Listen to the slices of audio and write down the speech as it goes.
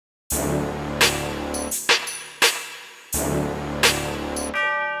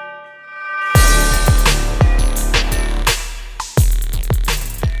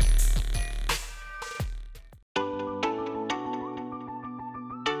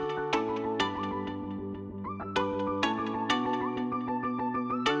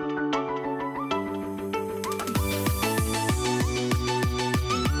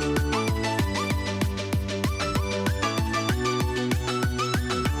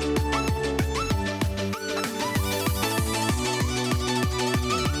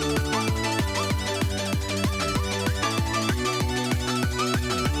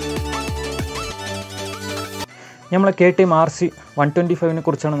നമ്മൾ KTM RC 125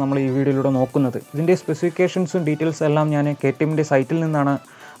 കുറിച്ചാണ് നമ്മൾ ഈ വീഡിയോയിലൂടെ നോക്കുന്നത്. ഇതിൻ്റെ സ്പെസിഫിക്കേഷൻസും ഡീറ്റെയിൽസ് എല്ലാം ഞാൻ KTMൻ്റെ സൈറ്റിൽ നിന്നാണ്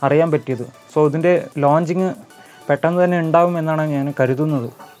അറിയാൻ പറ്റിയത്. സോ ഇതിൻ്റെ ലോഞ്ചിങ് പെട്ടെന്ന് തന്നെ ഉണ്ടാവും എന്നാണ് ഞാൻ കരുതുന്നത്.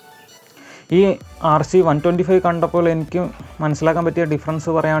 ഈ RC 125 കണ്ടപ്പോൾ എനിക്ക് മനസ്സിലാക്കാൻ പറ്റിയ ഡിഫറൻസ്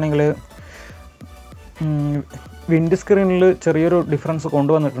പറയുകയാണെങ്കിൽ വിൻഡ് സ്ക്രീനിൽ ചെറിയൊരു ഡിഫറൻസ്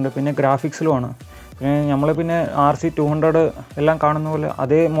കൊണ്ടുവന്നിട്ടുണ്ട്. പിന്നെ ഗ്രാഫിക്സിലുമാണ്. പിന്നെ നമ്മൾ RC 200 എല്ലാം കാണുന്ന പോലെ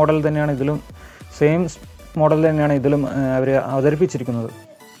അതേ മോഡൽ തന്നെയാണ് ഇതിലും, സെയിം മോഡൽ തന്നെയാണ് ഇതിലും അവർ അവതരിപ്പിച്ചിരിക്കുന്നത്.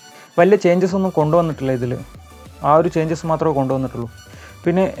 വലിയ ചേഞ്ചസ് ഒന്നും കൊണ്ടുവന്നിട്ടില്ല ഇതിൽ, ആ ഒരു ചേഞ്ചസ് മാത്രമേ കൊണ്ടുവന്നിട്ടുള്ളൂ.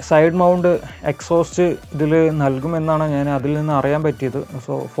 പിന്നെ സൈഡ് മൗണ്ട് എക്സോസ്റ്റ് ഇതിൽ നൽകുമെന്നാണ് ഞാൻ അതിൽ നിന്ന് അറിയാൻ പറ്റിയത്.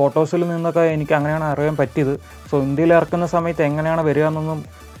 സോ ഫോട്ടോസിൽ നിന്നൊക്കെ എനിക്ക് അങ്ങനെയാണ് അറിയാൻ പറ്റിയത്. സോ ഇന്ത്യയിൽ ഇറക്കുന്ന സമയത്ത് എങ്ങനെയാണ് വരിക എന്നൊന്നും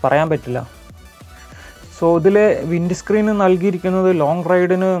പറയാൻ പറ്റില്ല. സോ ഇതിൽ വിൻഡ് സ്ക്രീന് നൽകിയിരിക്കുന്നത് ലോങ്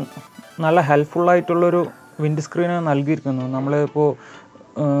റൈഡിന് നല്ല ഹെൽപ്ഫുള്ളായിട്ടുള്ളൊരു വിൻഡ് സ്ക്രീന് നൽകിയിരിക്കുന്നു. നമ്മളിപ്പോൾ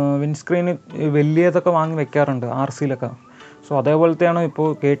വിൻഡ് സ്ക്രീന് വലിയതൊക്കെ വാങ്ങി വെക്കാറുണ്ട് RCയിലൊക്കെ. സോ അതേപോലത്തെയാണ് ഇപ്പോൾ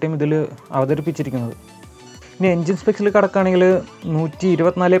KTM ഇതിൽ അവതരിപ്പിച്ചിരിക്കുന്നത്. ഇനി engine സ്പെക്സിൽ കിടക്കുകയാണെങ്കിൽ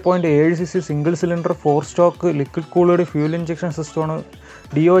 124.7cc single cylinder 4 stock liquid cooled fuel injection സിസ്റ്റമാണ്.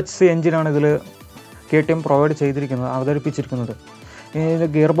 DOHC എൻജിനാണ് ഇതിൽ KTM പ്രൊവൈഡ് ചെയ്തിരിക്കുന്നത്, അവതരിപ്പിച്ചിരിക്കുന്നത്. ഇതിൽ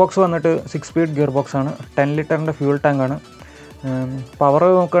ഗിയർ ബോക്സ് വന്നിട്ട് 6 സ്പീഡ് ഗിയർ ബോക്സാണ്. 10 ലിറ്ററിൻ്റെ ഫ്യൂൽ ടാങ്കാണ്. പവർ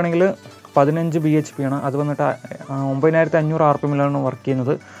നോക്കുകയാണെങ്കിൽ 15 bhp ആണ്. അത് വന്നിട്ട് 9500 RPMലാണ് വർക്ക്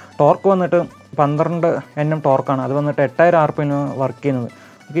ചെയ്യുന്നത്. ടോർക്ക് വന്നിട്ട് 12 Nm ടോർക്കാണ്. അത് വന്നിട്ട് 8000 RPM വർക്ക് ചെയ്യുന്നത്.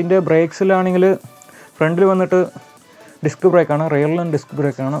 ഇതിൻ്റെ ബ്രേക്സിലാണെങ്കിൽ ഫ്രണ്ടിൽ വന്നിട്ട് ഡിസ്ക് ബ്രേക്കാണ്, റിയറിലും ഡിസ്ക്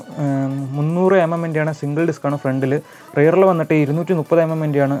ബ്രേക്കാണ്. 300 mm സിംഗിൾ ഡിസ്ക്കാണ് ഫ്രണ്ടിൽ. റിയറിൽ വന്നിട്ട് 230 mm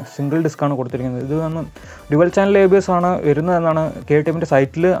സിംഗിൾ ഡിസ്ക്കാണ് കൊടുത്തിരിക്കുന്നത്. ഇത് വന്ന് ഡ്യുവൽ ചാനൽ ABS ആണ് വരുന്നതെന്നാണ് KTMൻ്റെ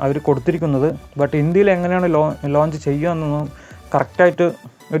സൈറ്റിൽ അവർ കൊടുത്തിരിക്കുന്നത്. ബട്ട് ഇന്ത്യയിൽ എങ്ങനെയാണ് ലോഞ്ച് ചെയ്യുക എന്നൊന്നും കറക്റ്റായിട്ട്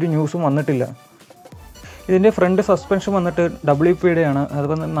ഒരു ന്യൂസും വന്നിട്ടില്ല. ഇതിൻ്റെ ഫ്രണ്ട് സസ്പെൻഷൻ വന്നിട്ട് WPയുടെ ആണ്. അത്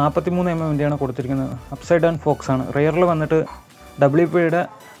വന്ന് 43 mm കൊടുത്തിരിക്കുന്നത്. അപ്സൈഡ് ഡൗൺ ഫോക്സ് ആണ്. റിയറിൽ വന്നിട്ട് WPയുടെ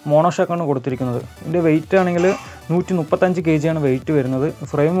മോണോഷോക്കാണ് കൊടുത്തിരിക്കുന്നത്. ഇതിൻ്റെ വെയിറ്റ് ആണെങ്കിൽ 135 kg ആണ് വെയിറ്റ് വരുന്നത്.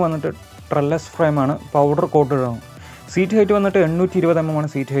 ഫ്രെയിം വന്നിട്ട് ട്രെല്ലസ് ഫ്രെയിമാണ്, പൗഡർ കോട്ടഡ് ആണ്. സീറ്റ് ഹൈറ്റ് വന്നിട്ട് 820 mm ആണ്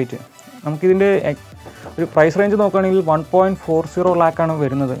സീറ്റ് ഹൈറ്റ്. നമുക്കിതിൻ്റെ ഒരു പ്രൈസ് റേഞ്ച് നോക്കുകയാണെങ്കിൽ 1.40 lakh ആണ്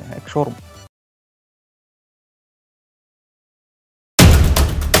വരുന്നത് എക്സ് ഷോറൂം.